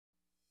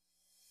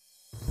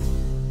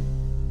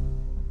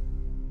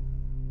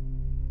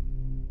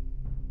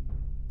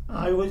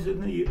I was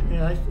in the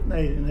United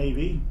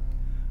Navy.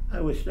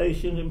 I was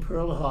stationed in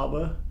Pearl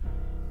Harbor.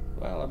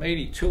 Well, I'm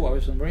 82. I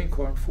was in the Marine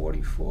Corps in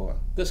 44.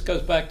 This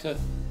goes back to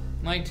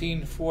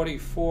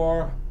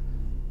 1944,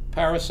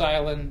 Paris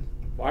Island.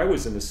 I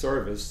was in the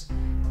service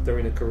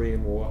during the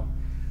Korean War.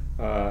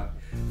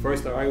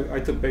 First, I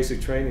took basic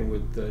training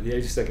with the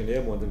 82nd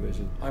Airborne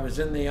Division. I was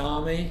in the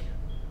Army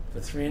for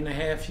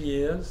 3.5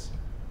 years.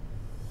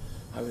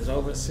 I was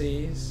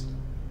overseas.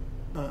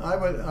 I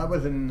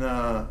was in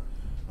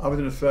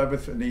the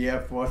service in the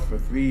Air Force for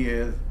 3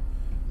 years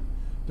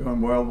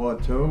during World War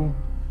II.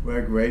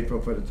 We're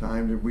grateful for the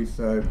time that we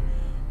served.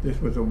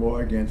 This was a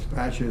war against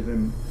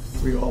fascism.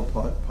 We all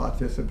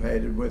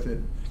participated with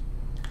it.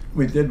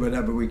 We did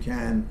whatever we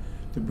can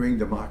to bring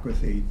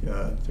democracy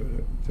to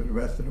the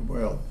rest of the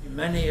world.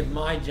 Many of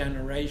my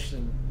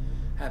generation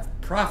have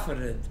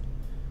profited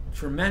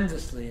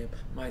tremendously,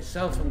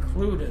 myself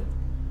included,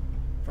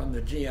 from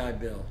the GI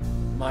Bill.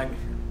 My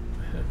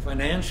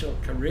financial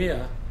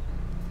career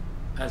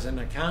as an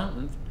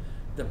accountant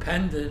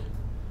depended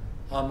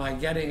on my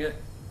getting a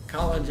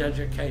college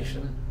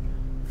education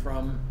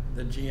from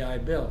the GI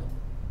Bill.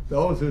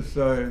 Those who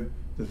serve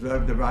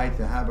deserve the right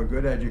to have a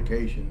good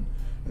education,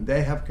 and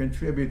they have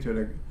contributed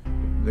to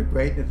the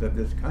greatness of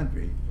this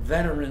country.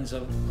 Veterans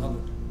of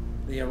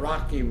the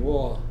Iraqi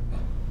war,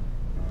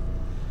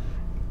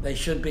 they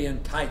should be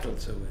entitled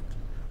to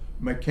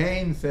it.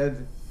 McCain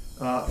said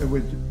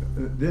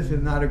this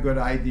is not a good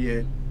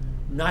idea.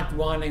 Not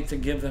wanting to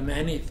give them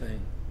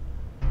anything.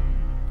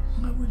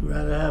 I would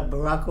rather have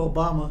Barack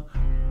Obama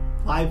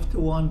 5 to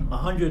 1,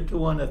 100 to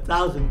 1,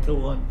 1,000 to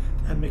 1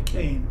 than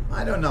McCain.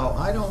 I don't know.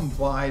 I don't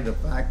buy the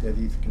fact that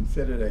he's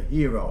considered a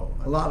hero.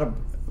 A lot of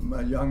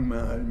young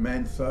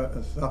men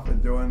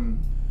suffered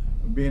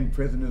being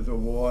prisoners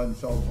of war and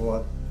so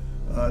forth.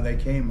 They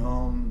came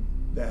home.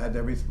 They had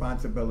their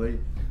responsibility.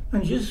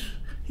 And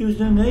he was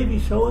in the Navy,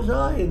 so was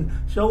I, and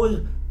so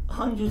was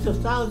hundreds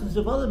of thousands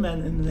of other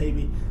men in the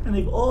Navy. And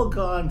they've all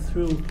gone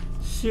through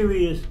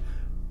serious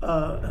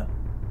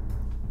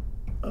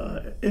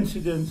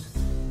incidents.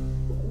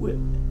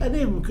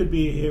 Any of them could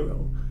be a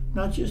hero,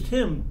 not just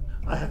him.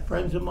 I have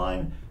friends of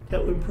mine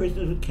that were in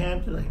prisoners at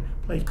camp that I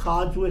played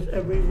cards with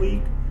every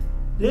week.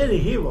 They're the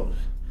heroes.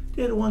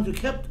 They're the ones who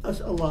kept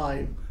us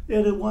alive.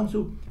 They're the ones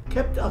who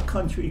kept our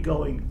country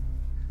going.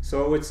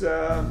 So it's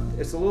a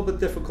little bit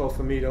difficult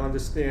for me to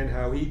understand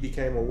how he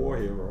became a war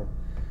hero.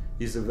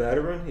 He's a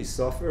veteran, he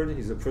suffered,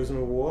 he's a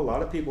prisoner of war. A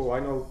lot of people,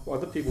 I know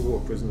other people who are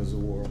prisoners of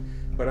war,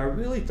 but I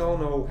really don't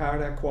know how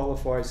that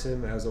qualifies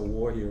him as a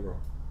war hero.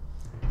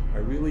 I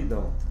really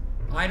don't.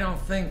 I don't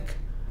think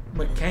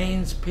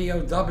McCain's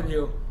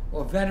POW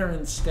or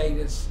veteran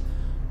status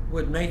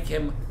would make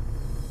him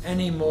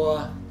any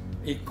more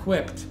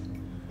equipped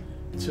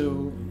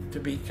to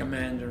be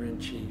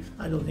commander-in-chief.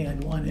 I don't think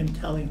I'd want him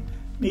telling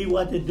me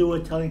what to do or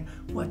telling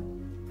what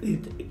the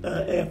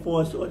Air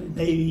Force or the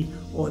Navy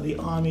or the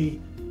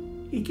Army.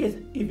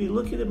 If you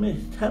look at him,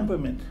 his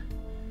temperament,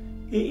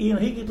 he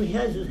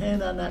has his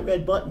hand on that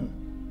red button.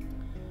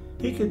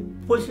 He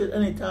could push it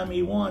anytime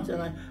he wants,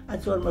 and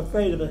that's what I'm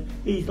afraid of.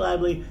 He's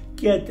liable to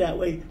get that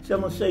way.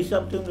 Someone say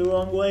something the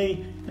wrong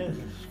way,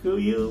 and screw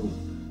you.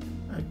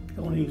 I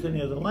don't want to use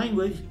any other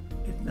language.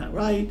 It's not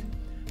right.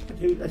 But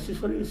that's just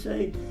what he would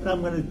say, and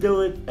I'm going to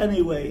do it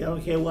anyway. I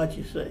don't care what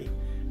you say.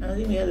 And I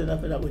think we had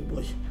enough of that with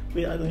Bush.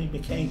 I don't need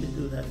McCain to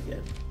do that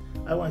again.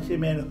 I want to see a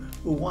man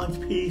who wants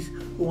peace,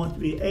 who wants to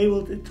be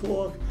able to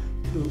talk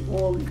to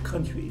all the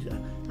countries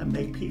and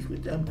make peace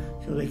with them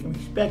so they can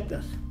respect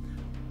us.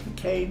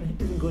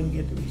 McCain isn't going to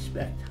get the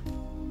respect.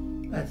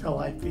 That's how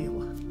I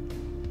feel.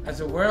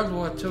 As a World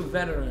War II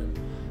veteran,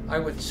 I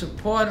would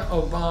support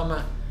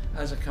Obama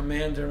as a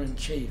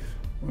commander-in-chief.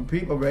 When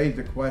people raise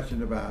the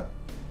question about,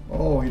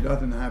 oh, he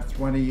doesn't have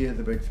 20 years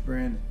of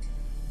experience,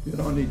 you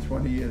don't need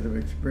 20 years of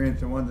experience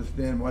to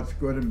understand what's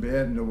good and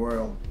bad in the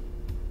world.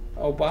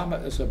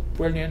 Obama is a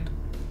brilliant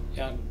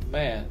young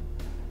man,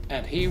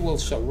 and he will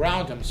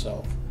surround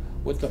himself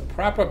with the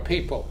proper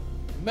people,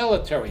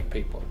 military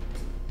people,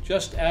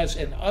 just as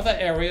in other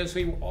areas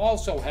we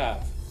also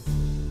have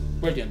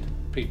brilliant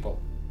people.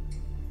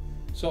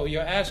 So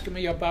you're asking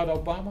me about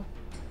Obama?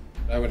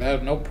 I would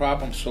have no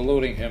problem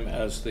saluting him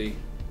as the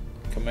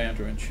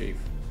commander-in-chief.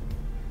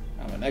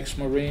 I'm an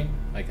ex-Marine,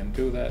 I can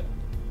do that.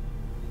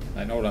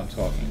 I know what I'm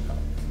talking about.